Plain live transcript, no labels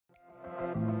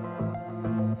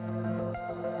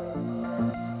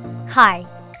Hi,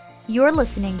 you're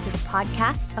listening to the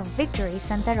podcast of Victory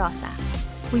Santa Rosa.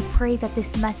 We pray that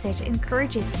this message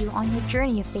encourages you on your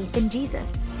journey of faith in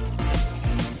Jesus.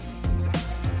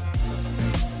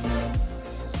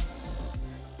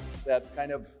 That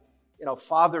kind of,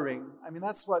 fathering,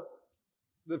 that's what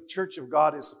the Church of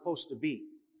God is supposed to be.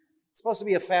 It's supposed to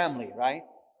be a family, right?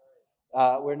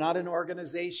 We're not an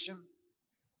organization.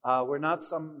 We're not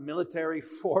some military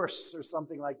force or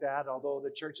something like that, although the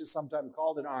church is sometimes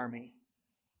called an army.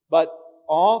 But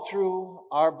all through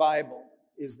our Bible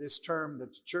is this term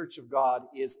that the Church of God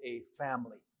is a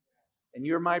family. And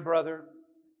you're my brother.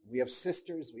 We have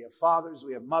sisters, we have fathers,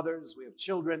 we have mothers, we have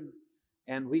children,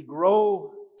 and we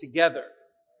grow together.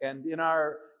 And in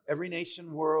our Every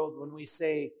Nation world, when we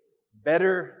say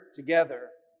better together,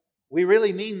 we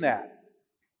really mean that.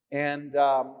 And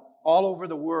all over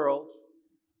the world,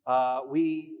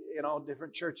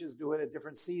 different churches do it at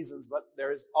different seasons, but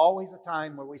there is always a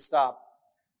time where we stop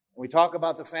and we talk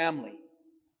about the family,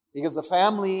 because the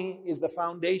family is the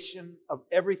foundation of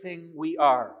everything we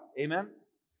are. Amen?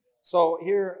 So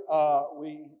here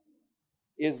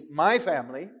is my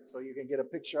family, so you can get a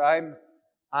picture.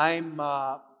 I'm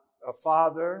a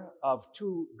father of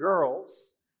two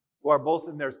girls who are both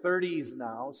in their 30s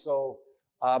now, so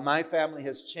my family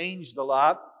has changed a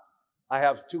lot. I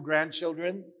have two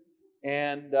grandchildren,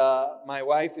 and my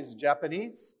wife is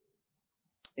Japanese,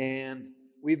 and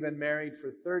we've been married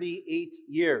for 38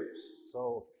 years.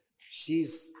 So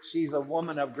she's a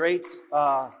woman of great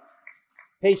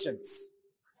patience,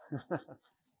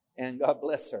 and God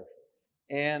bless her.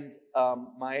 And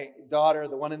my daughter,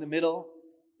 the one in the middle,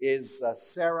 is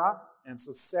Sarah, and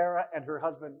so Sarah and her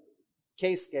husband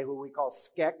Keisuke, who we call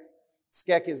Skek.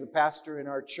 Skek is a pastor in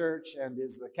our church and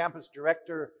is the campus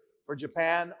director for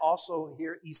Japan. Also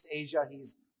here, East Asia,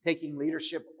 he's taking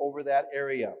leadership over that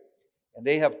area. And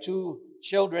they have two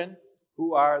children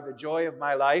who are the joy of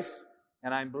my life,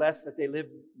 and I'm blessed that they live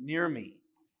near me.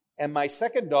 And my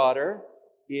second daughter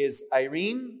is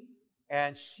Irene,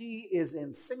 and she is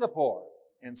in Singapore.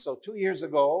 And so 2 years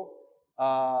ago,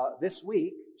 this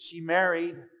week, she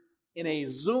married in a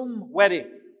Zoom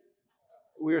wedding.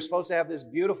 We were supposed to have this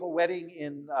beautiful wedding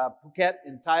in Phuket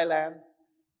in Thailand.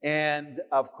 And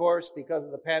of course, because of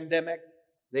the pandemic,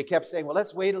 they kept saying, well,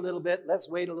 let's wait a little bit.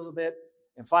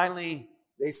 And finally,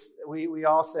 we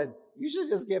all said, you should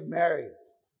just get married.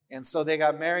 And so they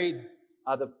got married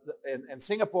in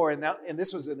Singapore. And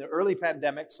this was in the early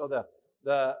pandemic. So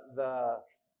the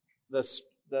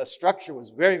structure was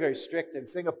very, very strict in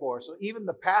Singapore. So even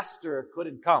the pastor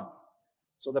couldn't come.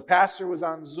 So the pastor was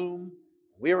on Zoom.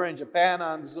 We were in Japan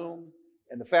on Zoom,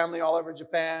 and the family all over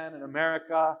Japan and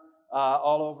America,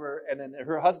 all over. And then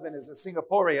her husband is a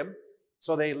Singaporean,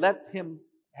 so they let him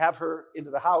have her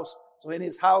into the house. So in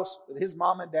his house, with his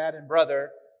mom and dad and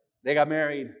brother, they got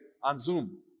married on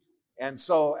Zoom. And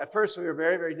so at first we were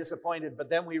very, very disappointed,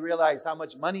 but then we realized how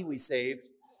much money we saved,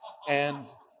 and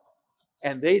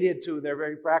they did too. They're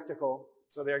very practical,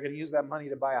 so they're going to use that money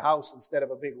to buy a house instead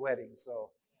of a big wedding. So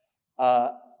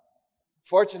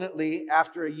fortunately,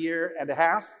 after a year and a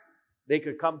half, they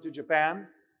could come to Japan,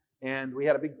 and we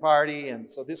had a big party.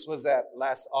 And so this was that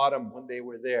last autumn when they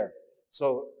were there.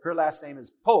 So her last name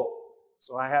is Po.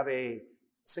 So I have a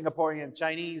Singaporean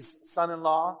Chinese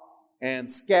son-in-law, and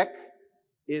Skek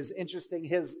is interesting.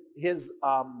 His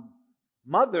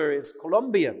mother is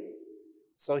Colombian.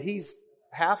 So he's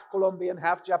half Colombian,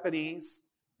 half Japanese,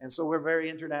 and so we're a very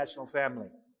international family.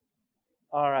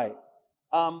 All right.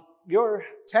 Your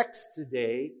text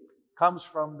today comes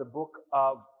from the book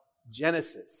of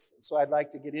Genesis. So I'd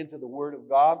like to get into the Word of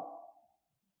God.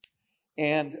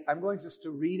 And I'm going just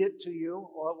to read it to you.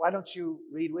 Well, why don't you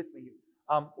read with me?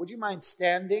 Would you mind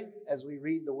standing as we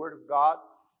read the Word of God?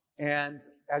 And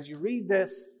as you read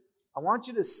this, I want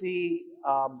you to see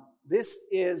this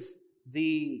is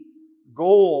the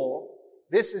goal.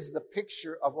 This is the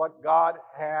picture of what God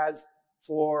has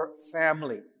for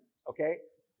family. Okay?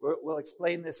 We'll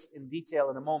explain this in detail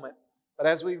in a moment. But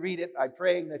as we read it, I'm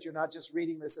praying that you're not just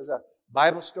reading this as a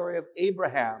Bible story of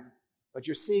Abraham, but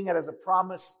you're seeing it as a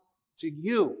promise to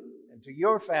you and to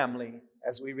your family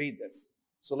as we read this.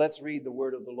 So let's read the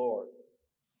word of the Lord.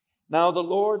 Now the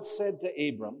Lord said to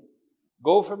Abram,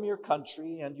 go from your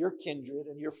country and your kindred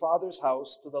and your father's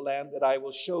house to the land that I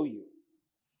will show you.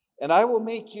 And I will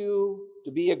make you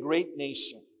to be a great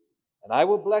nation. And I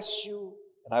will bless you,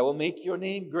 and I will make your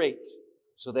name great,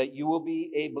 so that you will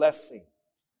be a blessing.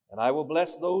 And I will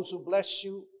bless those who bless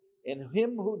you, and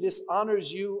him who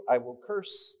dishonors you I will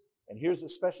curse. And here's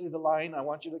especially the line I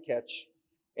want you to catch.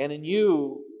 And in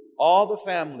you all the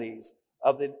families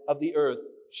of the earth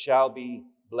shall be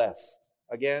blessed.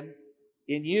 Again,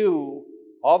 In you,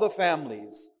 all the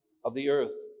families of the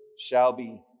earth shall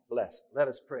be blessed. Let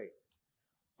us pray.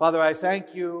 Father, I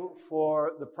thank you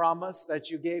for the promise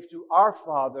that you gave to our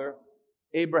father,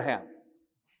 Abraham,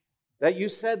 that you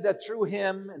said that through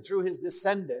him and through his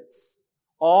descendants,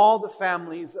 all the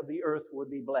families of the earth would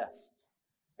be blessed.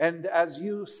 And as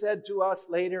you said to us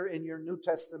later in your New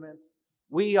Testament,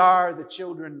 we are the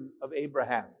children of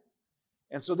Abraham.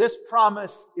 And so this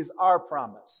promise is our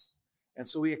promise. And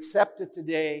so we accept it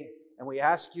today, and we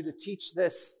ask you to teach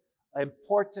this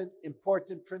important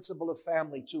principle of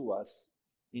family to us.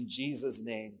 In Jesus'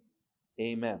 name,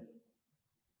 amen.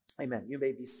 Amen. You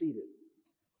may be seated.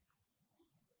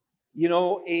 You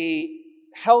know, a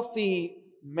healthy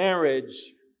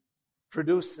marriage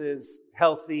produces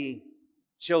healthy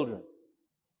children.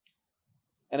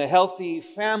 And a healthy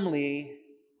family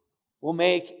will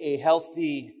make a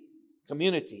healthy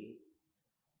community.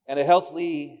 And a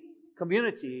healthy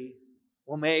community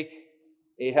will make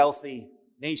a healthy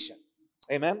nation.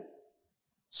 Amen?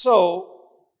 So,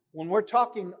 when we're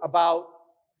talking about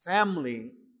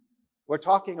family, we're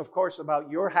talking, of course, about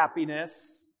your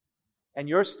happiness and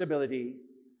your stability,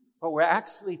 but we're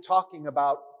actually talking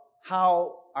about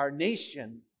how our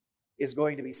nation is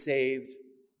going to be saved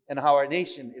and how our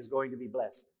nation is going to be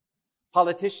blessed.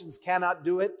 Politicians cannot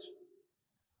do it.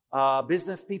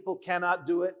 Business people cannot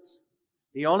do it.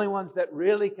 The only ones that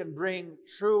really can bring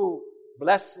true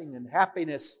blessing and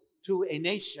happiness to a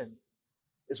nation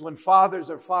is when fathers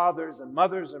are fathers and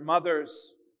mothers are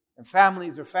mothers and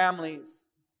families are families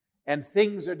and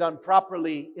things are done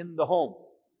properly in the home.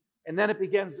 And then it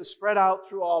begins to spread out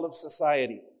through all of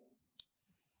society.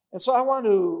 And so I want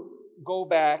to go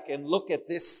back and look at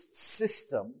this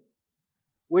system,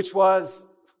 which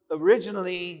was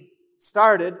originally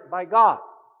started by God.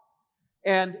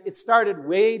 And it started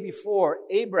way before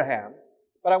Abraham.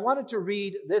 But I wanted to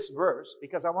read this verse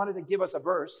because I wanted to give us a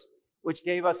verse which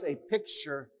gave us a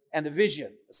picture and a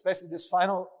vision, especially this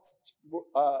final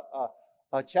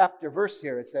chapter verse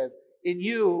here. It says, in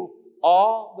you,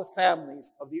 all the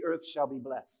families of the earth shall be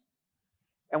blessed.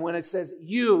 And when it says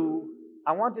you,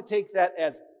 I want to take that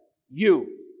as you,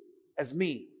 as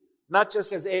me, not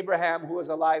just as Abraham, who was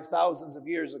alive thousands of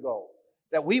years ago.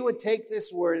 That we would take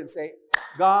this word and say,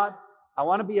 God, I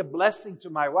want to be a blessing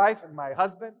to my wife and my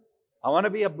husband. I want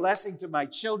to be a blessing to my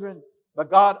children. But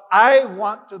God, I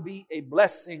want to be a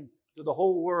blessing to the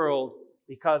whole world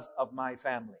because of my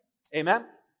family. Amen?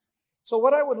 So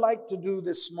what I would like to do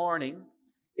this morning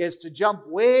is to jump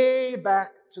way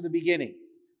back to the beginning.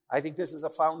 I think this is a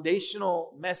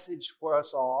foundational message for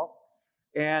us all.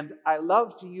 And I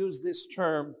love to use this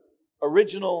term,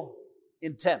 original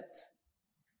intent.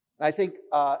 I think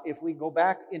if we go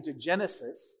back into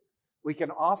Genesis, we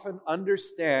can often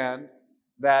understand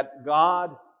that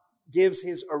God gives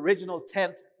his original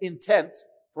intent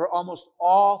for almost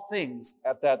all things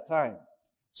at that time.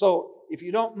 So if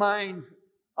you don't mind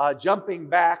jumping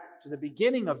back to the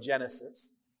beginning of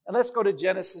Genesis, and let's go to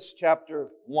Genesis chapter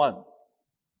 1.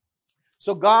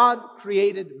 So God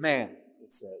created man,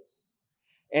 it says.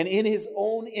 And in his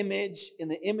own image, in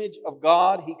the image of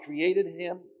God, he created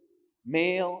him.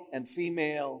 Male and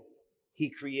female, he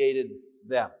created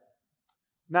them.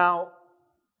 Now,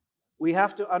 we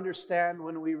have to understand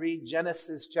when we read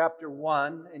Genesis chapter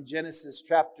 1 and Genesis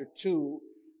chapter 2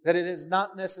 that it is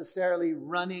not necessarily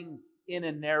running in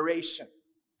a narration.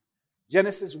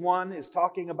 Genesis 1 is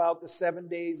talking about the 7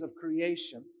 days of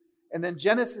creation. And then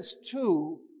Genesis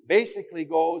 2 basically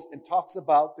goes and talks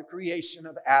about the creation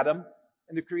of Adam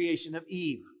and the creation of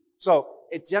Eve. So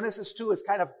Genesis 2 is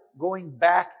kind of going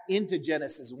back into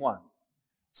Genesis 1.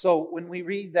 So when we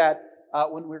read that,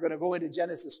 when we're going to go into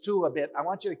Genesis 2 a bit, I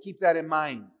want you to keep that in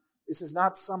mind. This is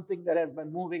not something that has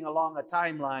been moving along a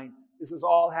timeline. This is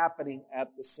all happening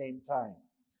at the same time.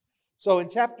 So in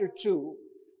chapter 2,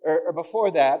 or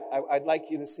before that, I'd like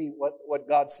you to see what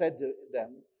God said to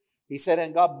them. He said,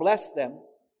 and God blessed them,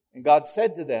 and God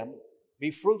said to them, be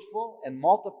fruitful and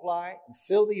multiply and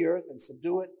fill the earth and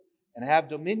subdue it and have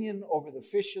dominion over the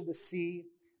fish of the sea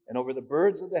and over the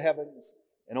birds of the heavens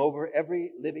and over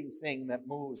every living thing that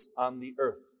moves on the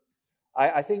earth.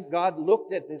 I think God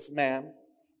looked at this man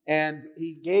and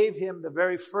he gave him the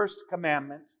very first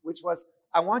commandment, which was,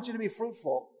 I want you to be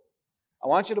fruitful. I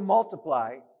want you to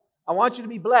multiply. I want you to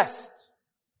be blessed.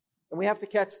 And we have to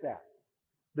catch that.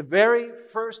 The very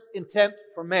first intent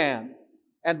for man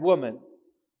and woman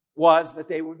was that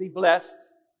they would be blessed,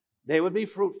 they would be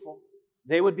fruitful,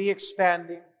 they would be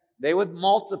expanding, they would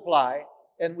multiply,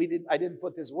 and I didn't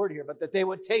put this word here, but that they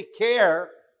would take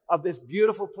care of this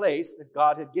beautiful place that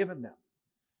God had given them.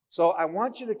 So I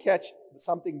want you to catch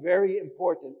something very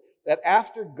important. that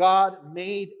after God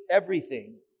made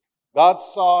everything, God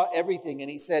saw everything and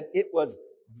he said it was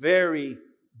very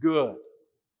good.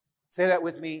 Say that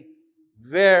with me.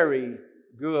 Very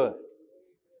good.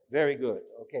 Very good.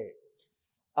 Okay.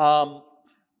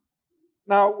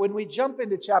 Now, when we jump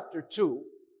into chapter 2,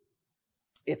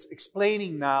 it's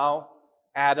explaining now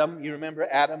Adam. You remember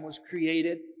Adam was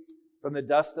created from the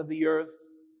dust of the earth.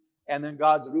 And then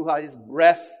God's Ruach, his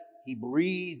breath, he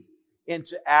breathed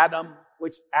into Adam,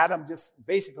 which Adam just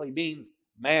basically means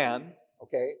man,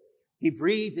 okay? He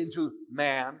breathed into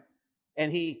man,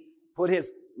 and he put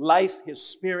his life, his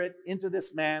spirit into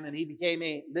this man, and he became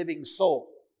a living soul.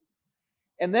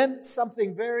 And then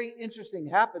something very interesting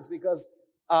happens because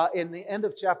in the end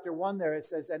of chapter 1 there it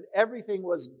says, and everything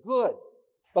was good.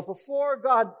 But before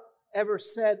God ever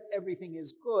said everything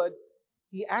is good,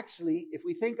 he actually, if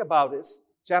we think about this,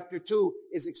 chapter 2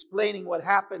 is explaining what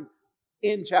happened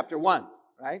in chapter 1,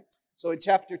 right? So in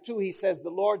chapter 2, he says, the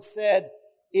Lord said,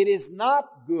 it is not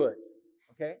good.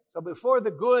 Okay? So before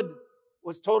the good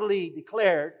was totally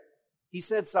declared, he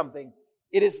said something.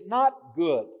 It is not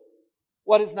good.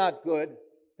 What is not good?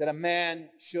 That a man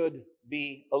should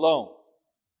be alone.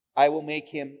 I will make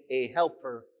him a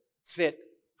helper fit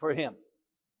for him.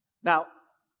 Now,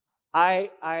 I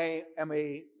am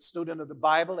a student of the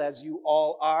Bible, as you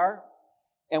all are,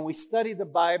 and we study the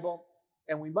Bible,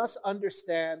 and we must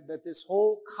understand that this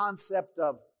whole concept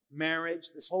of marriage,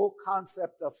 this whole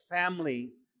concept of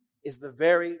family, is the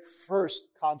very first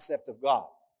concept of God,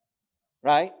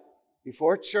 right?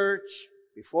 Before church,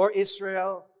 before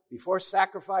Israel, before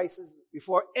sacrifices,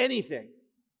 before anything,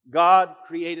 God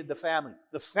created the family.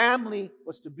 The family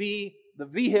was to be the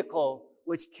vehicle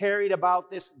which carried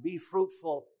about this, be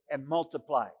fruitful and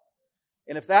multiply.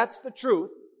 And if that's the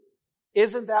truth,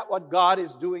 isn't that what God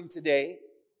is doing today?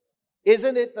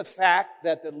 Isn't it the fact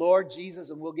that the Lord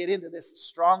Jesus, and we'll get into this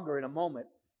stronger in a moment,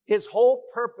 his whole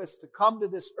purpose to come to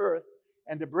this earth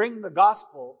and to bring the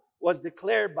gospel was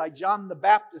declared by John the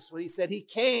Baptist when he said he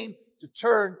came to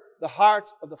turn the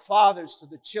hearts of the fathers to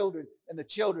the children and the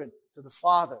children to the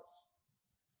fathers.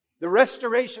 The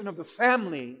restoration of the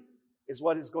family is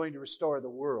what is going to restore the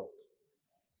world.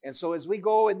 And so as we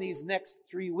go in these next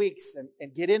 3 weeks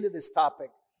and get into this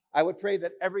topic, I would pray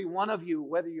that every one of you,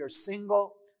 whether you're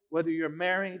single, whether you're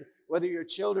married, whether your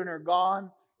children are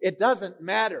gone, it doesn't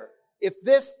matter. If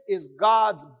this is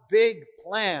God's big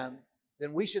plan,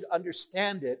 then we should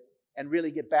understand it and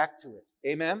really get back to it.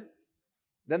 Amen?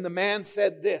 Then the man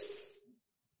said this,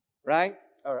 right?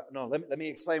 Or no, let me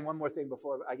explain one more thing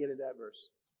before I get into that verse.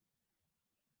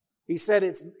 He said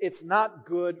it's not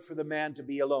good for the man to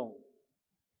be alone.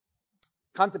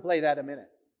 Contemplate that a minute.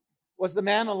 Was the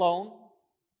man alone?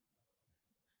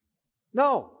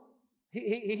 No.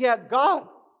 He had God.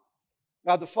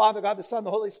 God the Father, God the Son,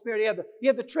 the Holy Spirit. He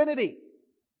had the Trinity.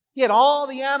 He had all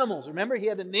the animals. Remember, he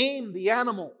had to name the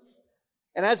animals.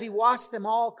 And as he watched them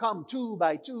all come 2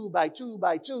 by 2 by 2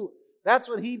 by 2, that's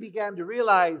when he began to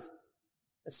realize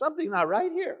there's something not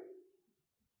right here.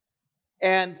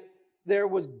 And there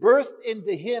was birthed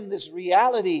into him this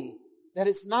reality that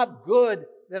it's not good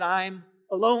that I'm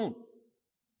alone.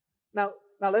 Now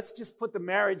let's just put the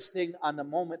marriage thing on the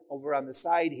moment over on the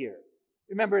side here.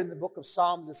 Remember in the book of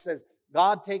Psalms it says,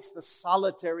 God takes the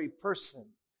solitary person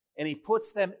and he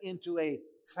puts them into a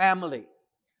family.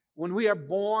 When we are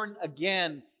born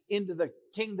again into the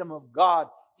kingdom of God,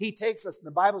 he takes us, and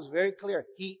the Bible is very clear,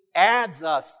 he adds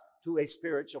us to a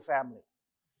spiritual family.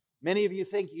 Many of you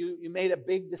think you made a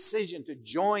big decision to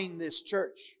join this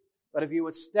church. But if you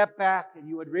would step back and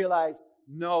you would realize,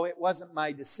 no, it wasn't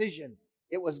my decision.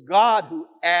 It was God who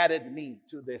added me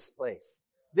to this place.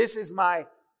 This is my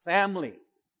family.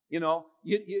 You know,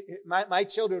 my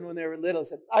children when they were little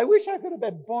said, I wish I could have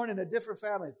been born in a different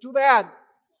family. Too bad.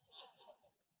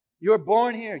 You were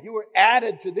born here. You were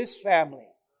added to this family.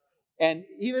 And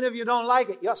even if you don't like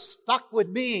it, you're stuck with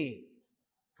me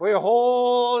for your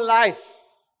whole life.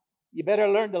 You better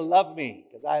learn to love me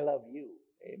because I love you.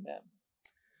 Amen.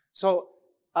 So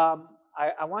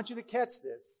I want you to catch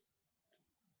this.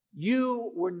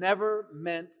 You were never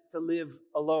meant to live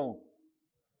alone.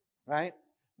 Right?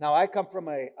 Now, I come from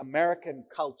an American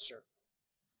culture.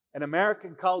 And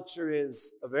American culture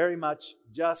is very much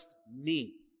just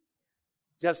me.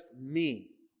 Just me.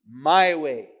 My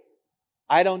way.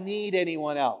 I don't need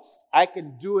anyone else. I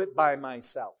can do it by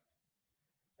myself.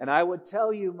 And I would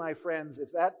tell you, my friends,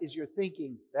 if that is your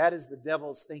thinking, that is the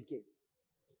devil's thinking.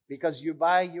 Because you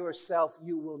by yourself,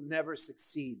 you will never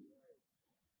succeed.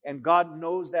 And God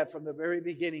knows that from the very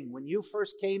beginning. When you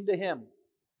first came to him,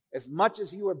 as much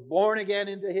as you were born again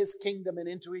into his kingdom and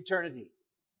into eternity,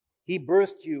 he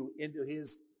birthed you into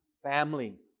his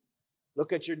family.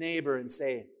 Look at your neighbor and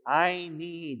say, I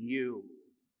need you.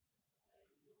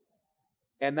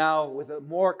 And now with a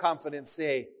more confidence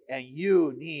say, and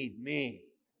you need me.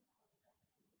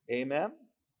 Amen?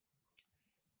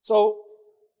 So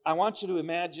I want you to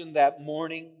imagine that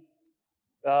morning,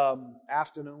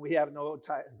 afternoon. We have no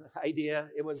idea.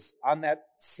 It was on that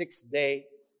 6th day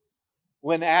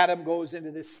when Adam goes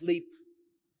into this sleep.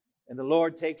 And the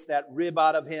Lord takes that rib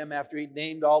out of him after he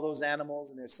named all those animals.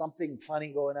 And there's something funny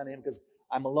going on in him because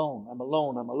I'm alone.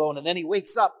 And then he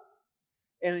wakes up.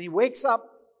 And he wakes up.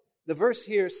 The verse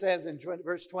here says in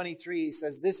verse 23, he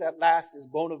says, this at last is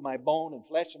bone of my bone and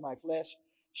flesh of my flesh.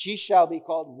 She shall be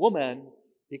called woman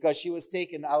because she was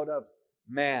taken out of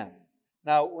man.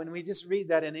 Now, when we just read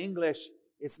that in English,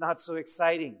 it's not so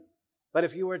exciting. But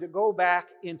if you were to go back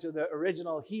into the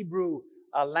original Hebrew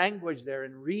language there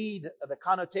and read the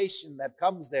connotation that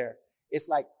comes there, it's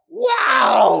like,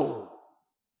 wow!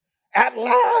 At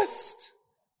last!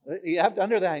 You have to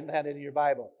underline that in your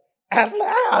Bible. At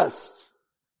last!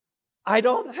 I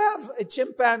don't have a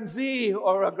chimpanzee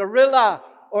or a gorilla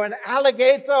or an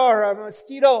alligator or a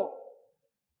mosquito.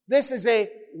 This is a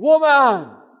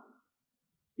woman.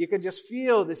 You can just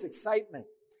feel this excitement.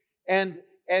 And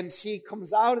she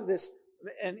comes out of this,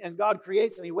 and God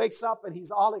creates, and he wakes up, and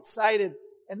he's all excited.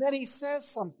 And then he says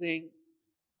something,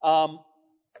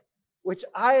 which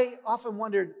I often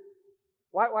wondered,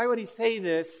 why would he say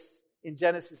this in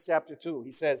Genesis chapter 2?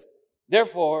 He says,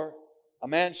 therefore, a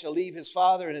man shall leave his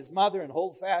father and his mother and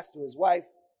hold fast to his wife,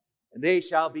 and they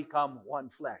shall become one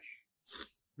flesh.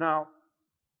 Now,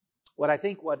 what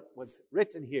was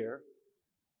written here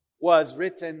was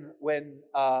written when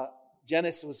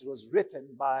Genesis was written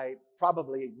by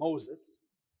probably Moses.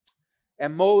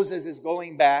 And Moses is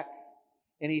going back,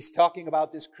 and he's talking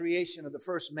about this creation of the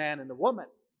first man and the woman.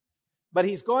 But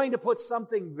he's going to put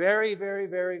something very, very,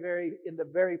 very, very, in the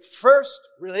very first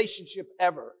relationship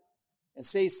ever, and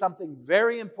say something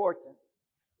very important,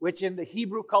 which in the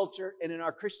Hebrew culture and in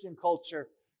our Christian culture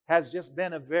has just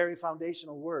been a very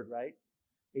foundational word, right?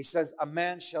 He says, a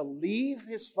man shall leave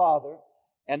his father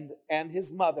and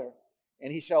his mother,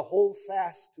 and he shall hold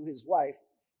fast to his wife,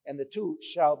 and the two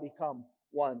shall become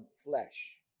one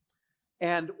flesh.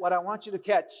 And what I want you to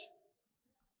catch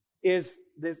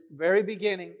is this very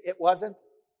beginning. It wasn't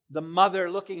the mother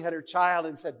looking at her child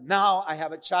and said, now I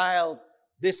have a child.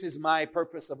 This is my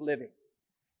purpose of living.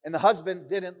 And the husband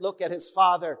didn't look at his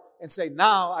father and say,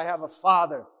 now I have a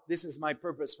father. This is my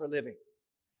purpose for living.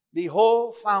 The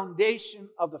whole foundation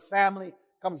of the family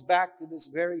comes back to this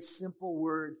very simple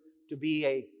word, to be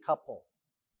a couple.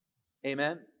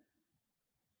 Amen?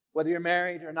 Whether you're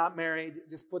married or not married,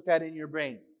 just put that in your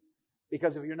brain.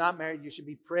 Because if you're not married, you should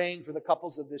be praying for the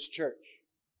couples of this church.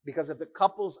 Because if the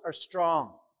couples are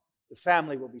strong, the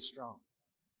family will be strong.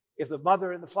 If the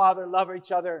mother and the father love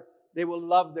each other, they will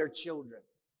love their children.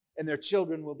 And their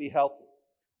children will be healthy.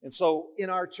 And so in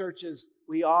our churches,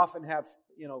 we often have,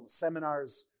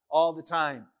 seminars all the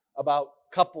time about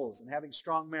couples and having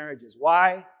strong marriages.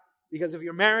 Why? Because if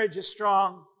your marriage is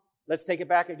strong, let's take it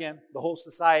back again, the whole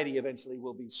society eventually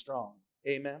will be strong.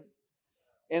 Amen?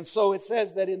 And so it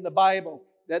says that in the Bible,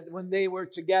 that when they were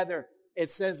together,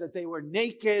 it says that they were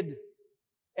naked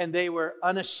and they were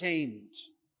unashamed.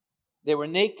 They were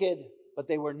naked, but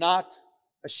they were not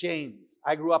ashamed.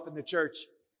 I grew up in the church,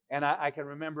 and I can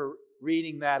remember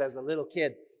reading that as a little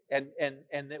kid, and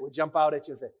it would jump out at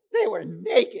you and say, they were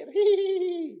naked.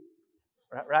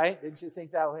 Right? Didn't you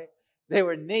think that way? They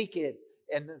were naked,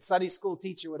 and the Sunday school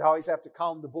teacher would always have to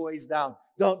calm the boys down.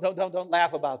 Don't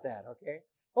laugh about that, okay?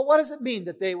 But what does it mean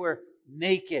that they were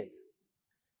naked?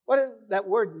 What that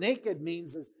word naked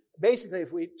means is basically,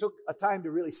 if we took a time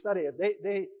to really study it,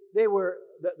 they were,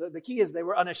 the key is they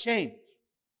were unashamed.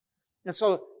 And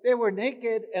so they were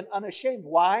naked and unashamed.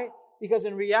 Why? Because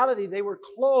in reality, they were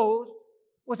clothed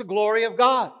with the glory of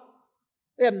God.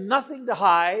 They had nothing to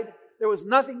hide. There was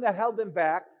nothing that held them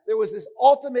back. There was this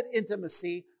ultimate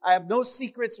intimacy. I have no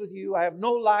secrets with you. I have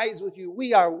no lies with you.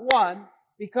 We are one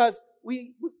because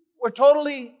we're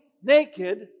totally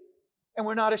naked and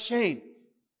we're not ashamed.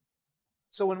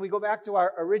 So when we go back to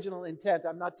our original intent,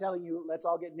 I'm not telling you, let's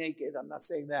all get naked. I'm not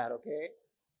saying that, okay?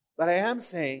 But I am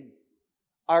saying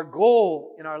our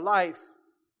goal in our life,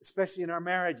 especially in our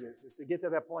marriages, is to get to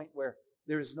that point where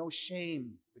there is no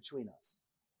shame between us.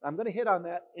 I'm going to hit on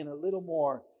that in a little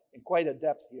more, in quite a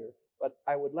depth here. But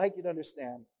I would like you to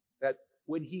understand that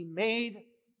when he made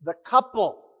the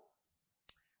couple,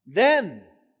 then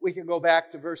we can go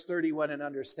back to verse 31 and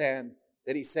understand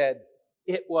that he said,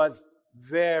 it was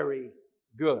very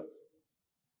good.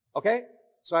 Okay?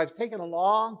 So I've taken a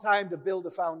long time to build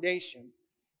a foundation.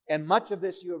 And much of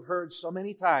this you have heard so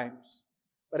many times,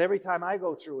 but every time I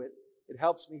go through it, it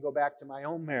helps me go back to my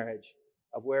own marriage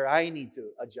of where I need to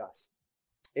adjust.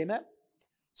 Amen?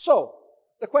 So,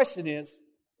 the question is,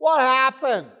 what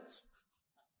happened?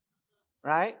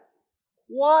 Right?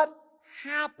 What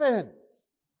happened?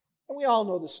 And we all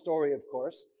know the story, of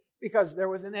course, because there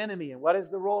was an enemy. And what is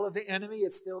the role of the enemy?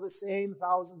 It's still the same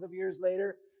thousands of years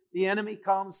later. The enemy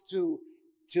comes to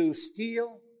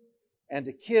steal and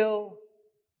to kill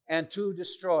and to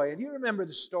destroy. And you remember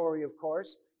the story, of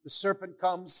course. The serpent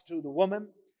comes to the woman,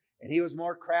 and he was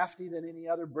more crafty than any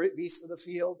other beast of the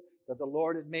field that the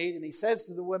Lord had made. And he says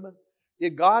to the woman,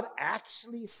 did God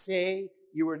actually say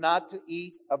you were not to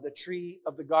eat of the tree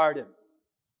of the garden?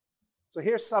 So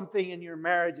here's something in your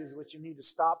marriages which you need to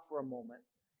stop for a moment,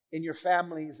 in your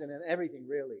families and in everything,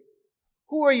 really.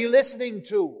 Who are you listening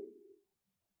to?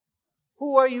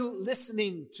 Who are you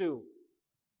listening to?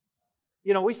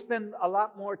 You know, we spend a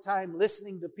lot more time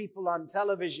listening to people on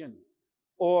television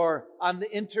or on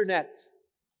the internet,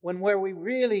 when where we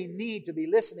really need to be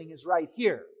listening is right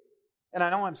here. And I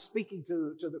know I'm speaking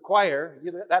to the choir.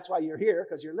 That's why you're here,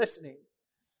 because you're listening.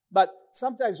 But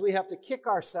sometimes we have to kick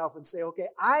ourselves and say, okay,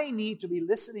 I need to be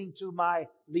listening to my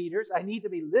leaders. I need to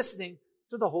be listening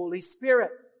to the Holy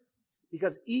Spirit.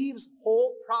 Because Eve's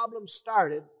whole problem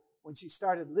started when she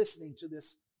started listening to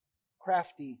this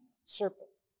crafty serpent.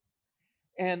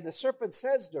 And the serpent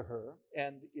says to her,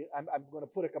 and I'm going to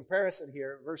put a comparison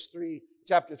here,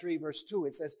 chapter 3, verse 2,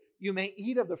 it says, you may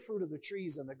eat of the fruit of the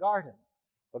trees in the garden.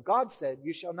 But God said,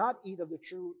 you shall not eat of the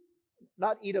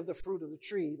fruit of the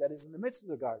tree that is in the midst of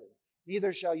the garden.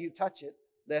 Neither shall you touch it,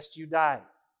 lest you die.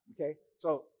 Okay?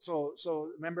 So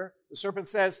remember, the serpent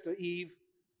says to Eve,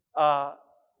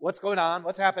 what's going on?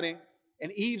 What's happening?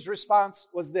 And Eve's response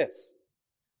was this.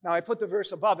 Now, I put the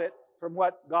verse above it from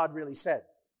what God really said.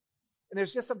 And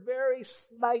there's just a very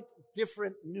slight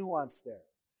different nuance there.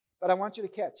 But I want you to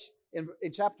catch. In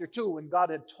chapter 2, when God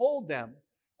had told them,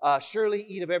 surely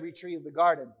eat of every tree of the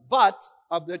garden, but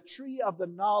of the tree of the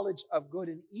knowledge of good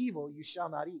and evil you shall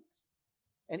not eat.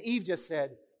 And Eve just said,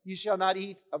 you shall not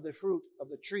eat of the fruit of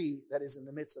the tree that is in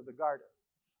the midst of the garden.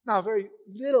 Now, very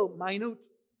little, minute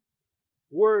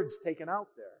words taken out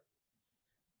there.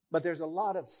 But there's a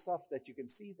lot of stuff that you can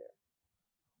see there.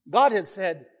 God has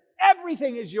said,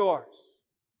 everything is yours.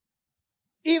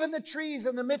 Even the trees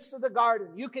in the midst of the garden,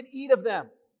 you can eat of them.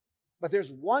 But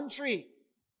there's one tree,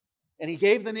 and he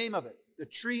gave the name of it, the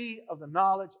tree of the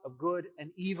knowledge of good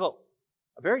and evil.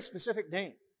 A very specific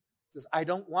name. It says, I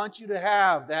don't want you to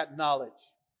have that knowledge.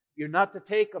 You're not to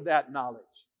take of that knowledge.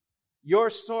 Your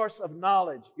source of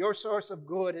knowledge, your source of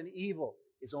good and evil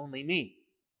is only me.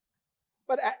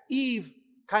 But Eve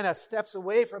kind of steps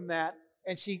away from that,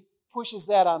 and she pushes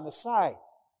that on the side.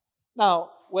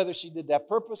 Now, whether she did that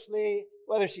purposely,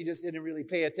 whether she just didn't really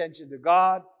pay attention to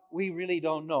God, we really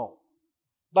don't know.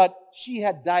 But she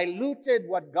had diluted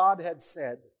what God had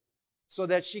said so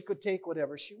that she could take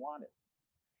whatever she wanted.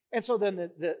 And so then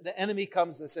the enemy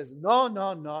comes and says,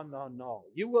 no.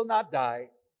 You will not die.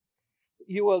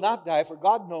 You will not die, for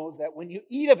God knows that when you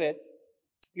eat of it,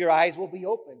 your eyes will be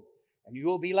open, and you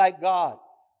will be like God,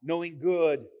 knowing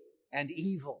good and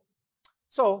evil.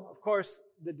 So, of course,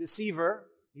 the deceiver,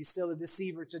 he's still a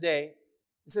deceiver today.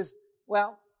 He says,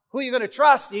 well, who are you going to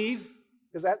trust, Eve?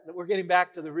 Because we're getting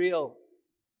back to the real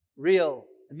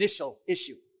initial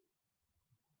issue.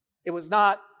 It was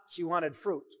not she wanted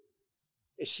fruit.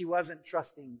 She wasn't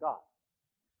trusting God.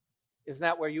 Isn't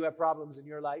that where you have problems in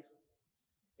your life?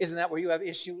 Isn't that where you have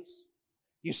issues?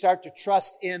 You start to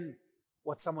trust in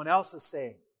what someone else is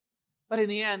saying. But in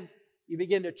the end, you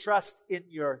begin to trust in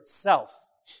yourself.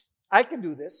 I can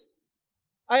do this.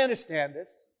 I understand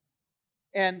this.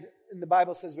 And the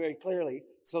Bible says very clearly,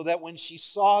 so that when she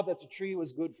saw that the tree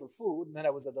was good for food, and that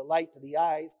it was a delight to the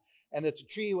eyes, and that the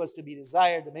tree was to be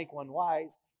desired to make one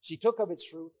wise, she took of its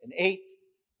fruit and ate,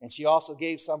 and she also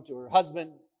gave some to her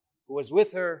husband who was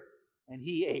with her, and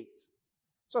he ate.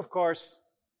 So, of course,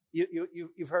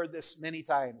 you've heard this many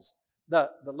times, the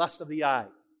lust of the eye,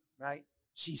 right?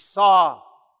 She saw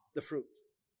the fruit,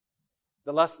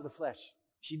 the lust of the flesh.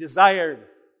 She desired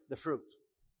the fruit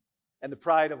and the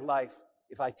pride of life.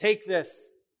 If I take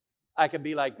this, I can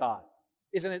be like God.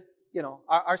 Isn't it,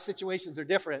 our situations are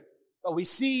different, but we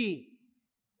see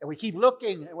and we keep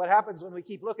looking. And what happens when we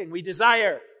keep looking? We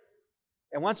desire.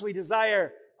 And once we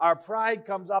desire, our pride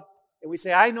comes up and we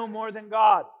say, I know more than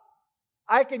God.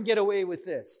 I can get away with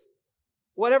this.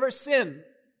 Whatever sin,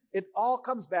 it all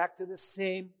comes back to the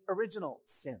same original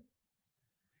sin.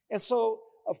 And so,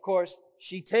 of course,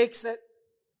 she takes it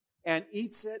and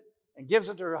eats it and gives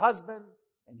it to her husband,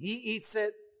 and he eats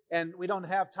it, And we don't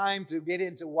have time to get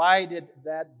into why did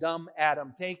that dumb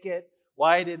Adam take it?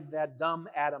 Why did that dumb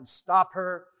Adam stop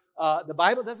her? The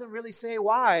Bible doesn't really say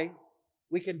why.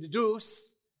 We can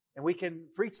deduce, and we can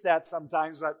preach that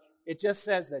sometimes, but it just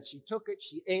says that she took it,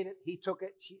 she ate it, he took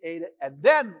it, she ate it. And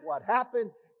then what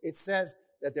happened? It says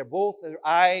that their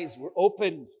eyes were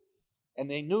opened, and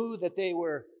they knew that they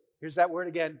were, here's that word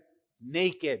again,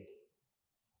 naked.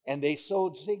 And they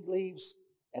sewed fig leaves,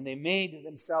 and they made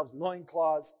themselves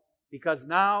loincloths, because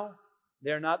now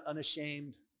they're not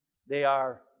unashamed, they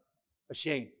are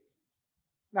ashamed.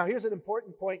 Now, here's an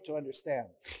important point to understand.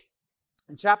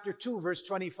 In chapter 2, verse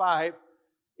 25,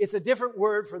 it's a different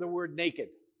word for the word naked.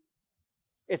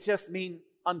 It just means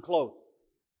unclothed.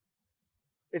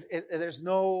 There's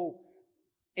no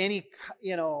any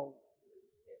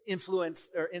influence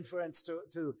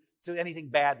to anything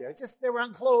bad there. It's just they were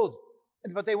unclothed,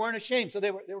 but they weren't ashamed. So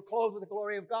they were clothed with the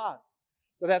glory of God.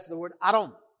 So that's the word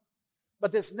Aron.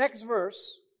 But this next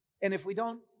verse, and if we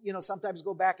don't, sometimes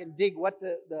go back and dig what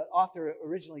the author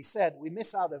originally said, we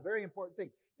miss out a very important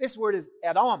thing. This word is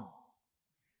Edom.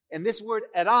 And this word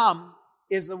Edom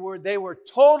is the word they were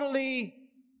totally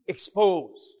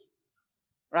exposed.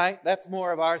 Right? That's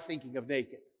more of our thinking of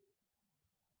naked.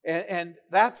 And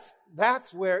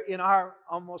that's where in our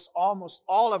almost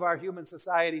all of our human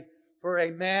societies, for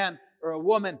a man or a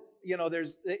woman,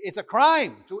 it's a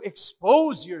crime to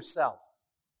expose yourself.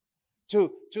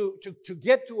 To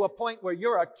get to a point where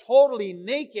you're totally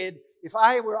naked. If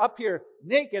I were up here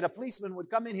naked, a policeman would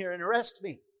come in here and arrest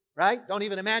me, right? Don't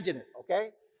even imagine it, okay?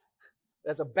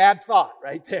 That's a bad thought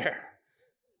right there.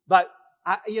 But,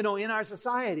 in our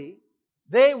society,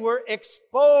 they were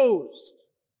exposed.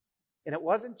 And it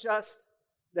wasn't just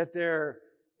that their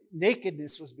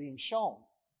nakedness was being shown.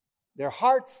 Their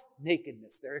heart's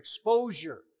nakedness, their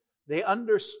exposure. They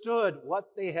understood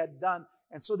what they had done.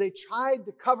 And so they tried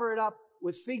to cover it up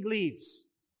with fig leaves,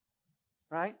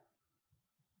 right?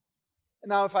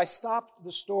 Now, if I stopped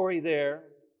the story there,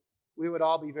 we would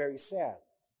all be very sad.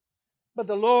 But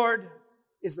the Lord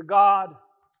is the God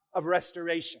of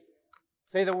restoration.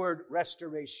 Say the word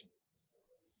restoration.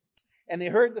 And they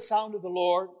heard the sound of the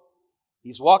Lord.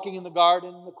 He's walking in the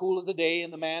garden in the cool of the day,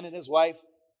 and the man and his wife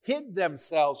hid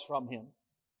themselves from him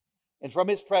and from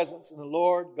his presence, and the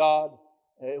Lord God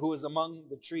who was among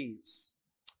the trees.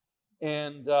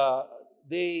 And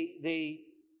they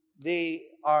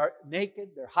are naked.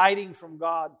 They're hiding from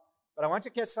God. But I want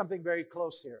you to catch something very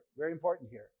close here, very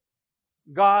important here.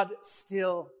 God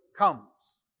still comes,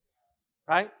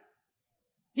 right?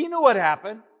 He knew what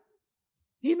happened.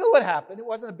 He knew what happened. It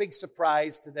wasn't a big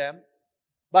surprise to them.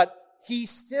 But He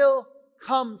still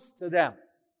comes to them.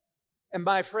 And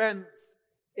my friends,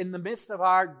 in the midst of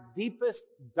our deepest,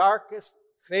 darkest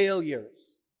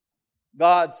failures,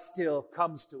 God still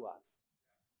comes to us.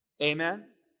 Amen?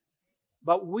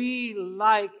 But we,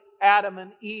 like Adam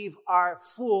and Eve, are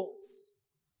fools.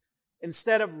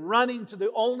 Instead of running to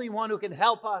the only one who can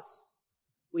help us,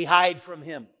 we hide from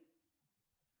Him.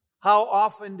 How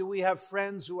often do we have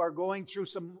friends who are going through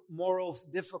some moral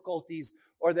difficulties,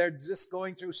 or they're just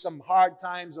going through some hard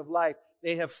times of life?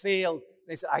 They have failed.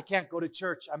 They say, I can't go to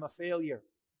church. I'm a failure.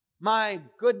 My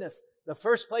goodness, the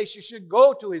first place you should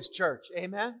go to is church.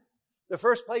 Amen? The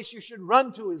first place you should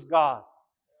run to is God.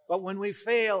 But when we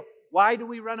fail, why do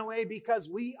we run away? Because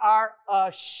we are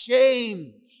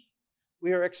ashamed.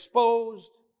 We are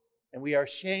exposed, and we are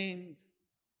ashamed,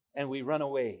 and we run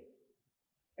away.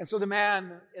 And so the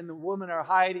man and the woman are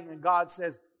hiding, and God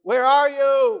says, where are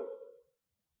you?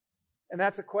 And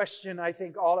that's a question I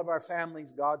think all of our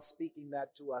families, God's speaking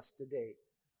that to us today.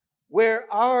 Where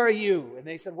are you? And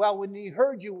they said, well, when we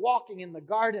heard you walking in the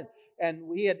garden, and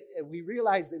we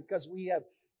realized that because we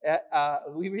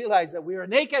realized that we were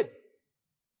naked.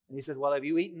 And he said, well, have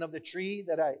you eaten of the tree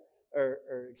that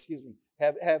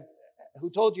who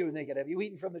told you you were naked? Have you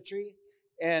eaten from the tree?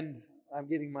 And I'm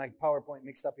getting my PowerPoint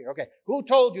mixed up here. Okay. Who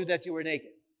told you that you were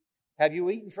naked? Have you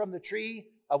eaten from the tree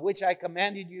of which I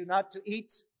commanded you not to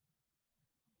eat?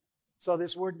 So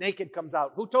this word naked comes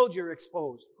out. Who told you were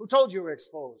exposed? Who told you were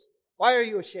exposed? Why are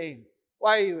you ashamed?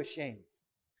 Why are you ashamed?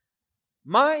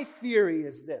 My theory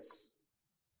is this.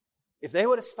 If they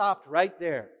would have stopped right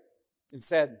there and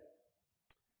said,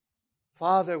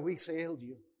 Father, we failed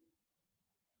you.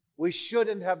 We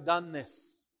shouldn't have done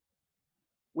this.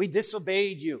 We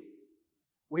disobeyed you.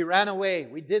 We ran away.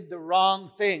 We did the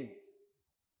wrong thing.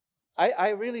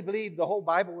 I really believe the whole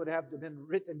Bible would have been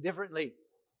written differently.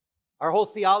 Our whole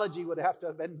theology would have to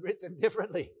have been written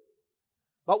differently.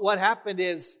 But what happened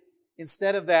is,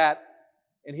 instead of that,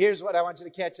 and here's what I want you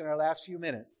to catch in our last few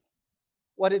minutes.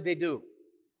 What did they do?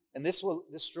 And this will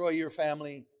destroy your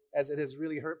family as it has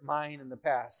really hurt mine in the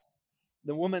past.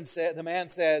 The man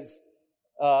says,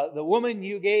 the woman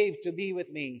you gave to be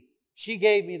with me, she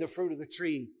gave me the fruit of the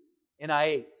tree, and I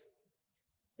ate.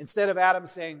 Instead of Adam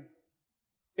saying,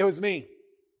 it was me.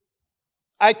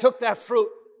 I took that fruit.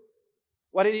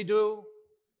 What did he do?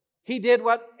 He did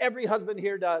what every husband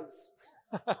here does.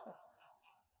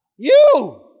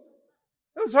 You!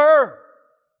 It was her.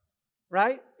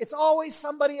 Right? It's always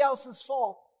somebody else's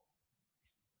fault.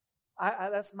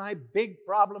 That's my big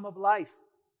problem of life.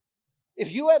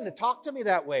 If you hadn't talked to me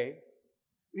that way,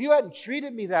 if you hadn't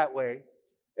treated me that way,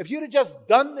 if you'd have just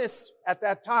done this at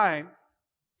that time,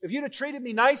 if you'd have treated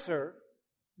me nicer,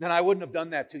 then I wouldn't have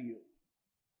done that to you.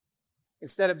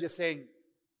 Instead of just saying,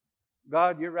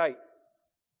 God, you're right.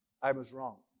 I was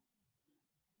wrong.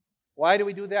 Why do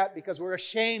we do that? Because we're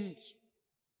ashamed.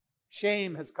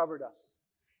 Shame has covered us.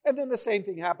 And then the same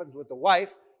thing happens with the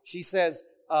wife. She says,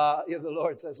 the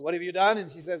Lord says, what have you done?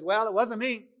 And she says, well, it wasn't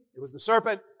me. It was the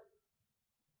serpent.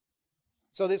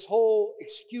 So this whole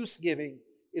excuse giving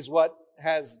is what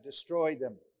has destroyed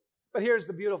them. But here's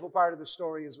the beautiful part of the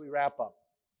story as we wrap up.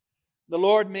 The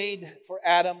Lord made for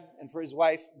Adam and for his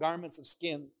wife garments of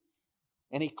skin,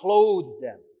 and he clothed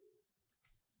them.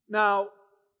 Now,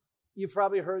 you've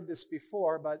probably heard this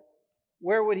before, but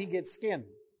where would he get skin?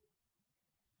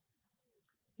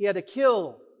 He had to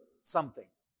kill something.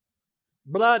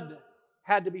 Blood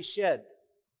had to be shed.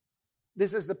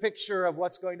 This is the picture of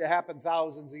what's going to happen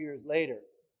thousands of years later.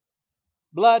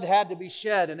 Blood had to be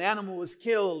shed. An animal was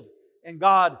killed, and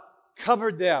God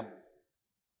covered them.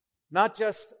 Not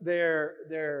just their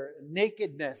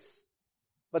nakedness,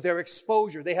 but their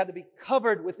exposure. They had to be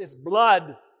covered with this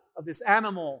blood of this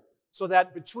animal so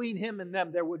that between him and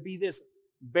them there would be this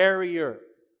barrier.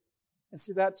 And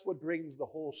see, that's what brings the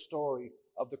whole story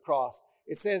of the cross.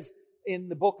 It says in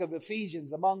the book of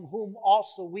Ephesians, among whom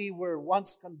also we were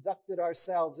once conducted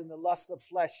ourselves in the lust of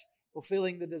flesh,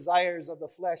 fulfilling the desires of the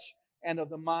flesh and of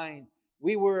the mind.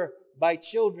 We were by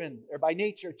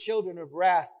nature children of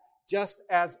wrath, just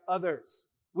as others.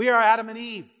 We are Adam and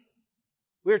Eve.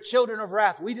 We are children of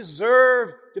wrath. We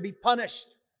deserve to be punished.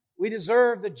 We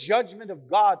deserve the judgment of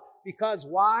God. Because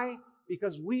why?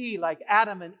 Because we, like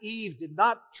Adam and Eve, did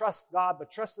not trust God,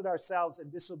 but trusted ourselves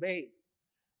and disobeyed.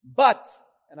 But,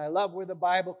 and I love where the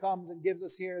Bible comes and gives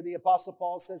us here, the Apostle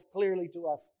Paul says clearly to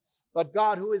us, but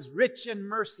God who is rich in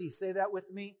mercy, say that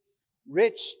with me,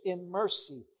 rich in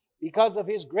mercy, because of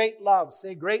his great love,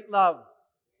 say great love,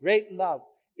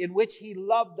 in which he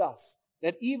loved us,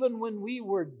 that even when we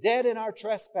were dead in our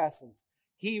trespasses,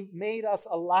 he made us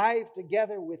alive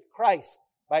together with Christ.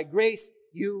 By grace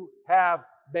you have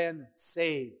been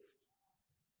saved.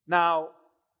 Now,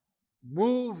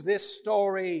 move this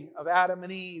story of Adam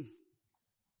and Eve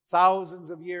thousands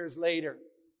of years later.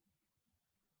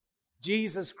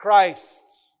 Jesus Christ,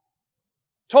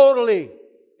 totally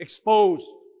exposed.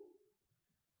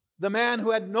 The man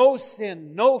who had no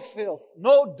sin, no filth,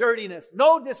 no dirtiness,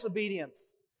 no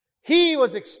disobedience. He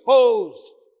was exposed.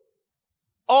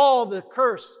 All the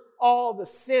curse, all the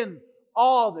sin,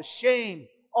 all the shame,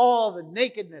 all the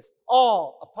nakedness,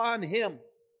 all upon him.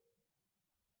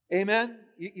 Amen?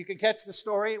 You can catch the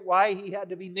story, why he had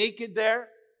to be naked there.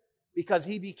 Because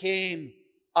he became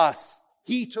us.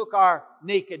 He took our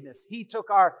nakedness. He took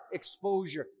our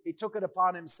exposure. He took it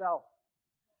upon himself.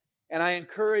 And I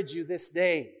encourage you this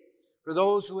day, for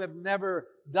those who have never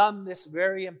done this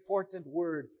very important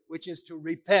word, which is to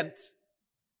repent.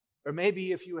 Or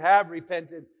maybe if you have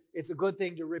repented, it's a good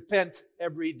thing to repent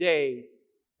every day.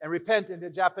 And repent in the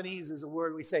Japanese is a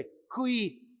word we say,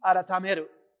 kui aratameru.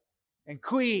 And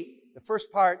kui, the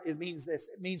first part, it means this.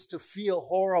 It means to feel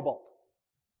horrible.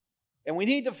 And we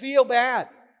need to feel bad.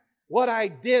 What I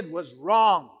did was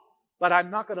wrong, but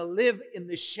I'm not going to live in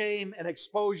the shame and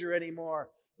exposure anymore.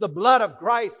 The blood of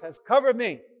Christ has covered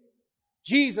me.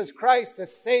 Jesus Christ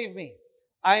has saved me.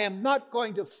 I am not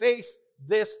going to face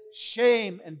this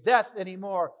shame and death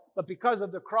anymore, but because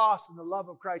of the cross and the love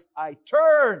of Christ, I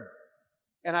turn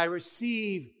and I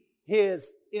receive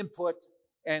his input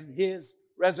and his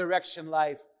resurrection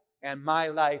life, and my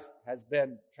life has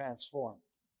been transformed.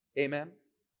 Amen.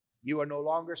 You are no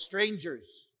longer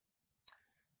strangers.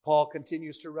 Paul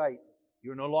continues to write,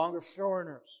 you are no longer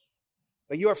foreigners,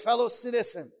 but you are fellow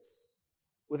citizens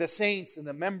with the saints and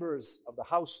the members of the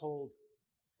household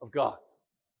of God.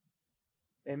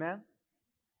 Amen?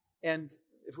 And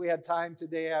if we had time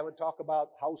today, I would talk about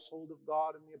household of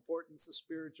God and the importance of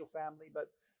spiritual family, but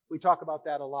we talk about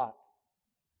that a lot.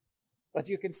 But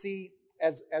you can see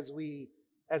as we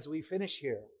finish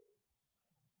here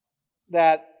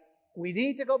that we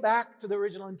need to go back to the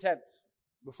original intent.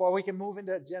 before we can move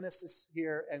into Genesis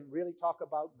here and really talk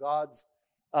about God's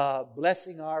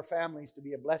blessing our families to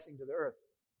be a blessing to the earth.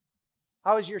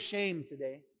 How is your shame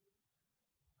today?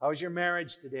 How is your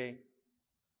marriage today?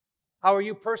 How are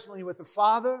you personally with the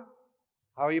Father?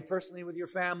 How are you personally with your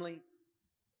family?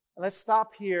 And let's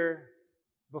stop here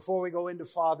before we go into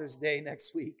Father's Day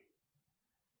next week.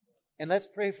 And let's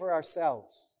pray for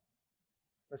ourselves.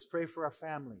 Let's pray for our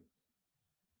families.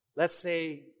 Let's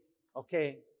say,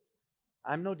 okay,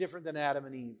 I'm no different than Adam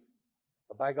and Eve.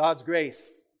 But by God's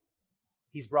grace,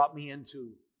 He's brought me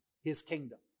into His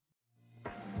kingdom.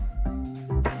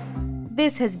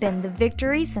 This has been the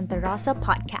Victory Santa Rosa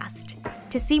podcast.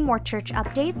 To see more church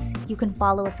updates, you can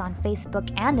follow us on Facebook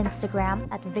and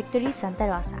Instagram at Victory Santa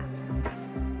Rosa.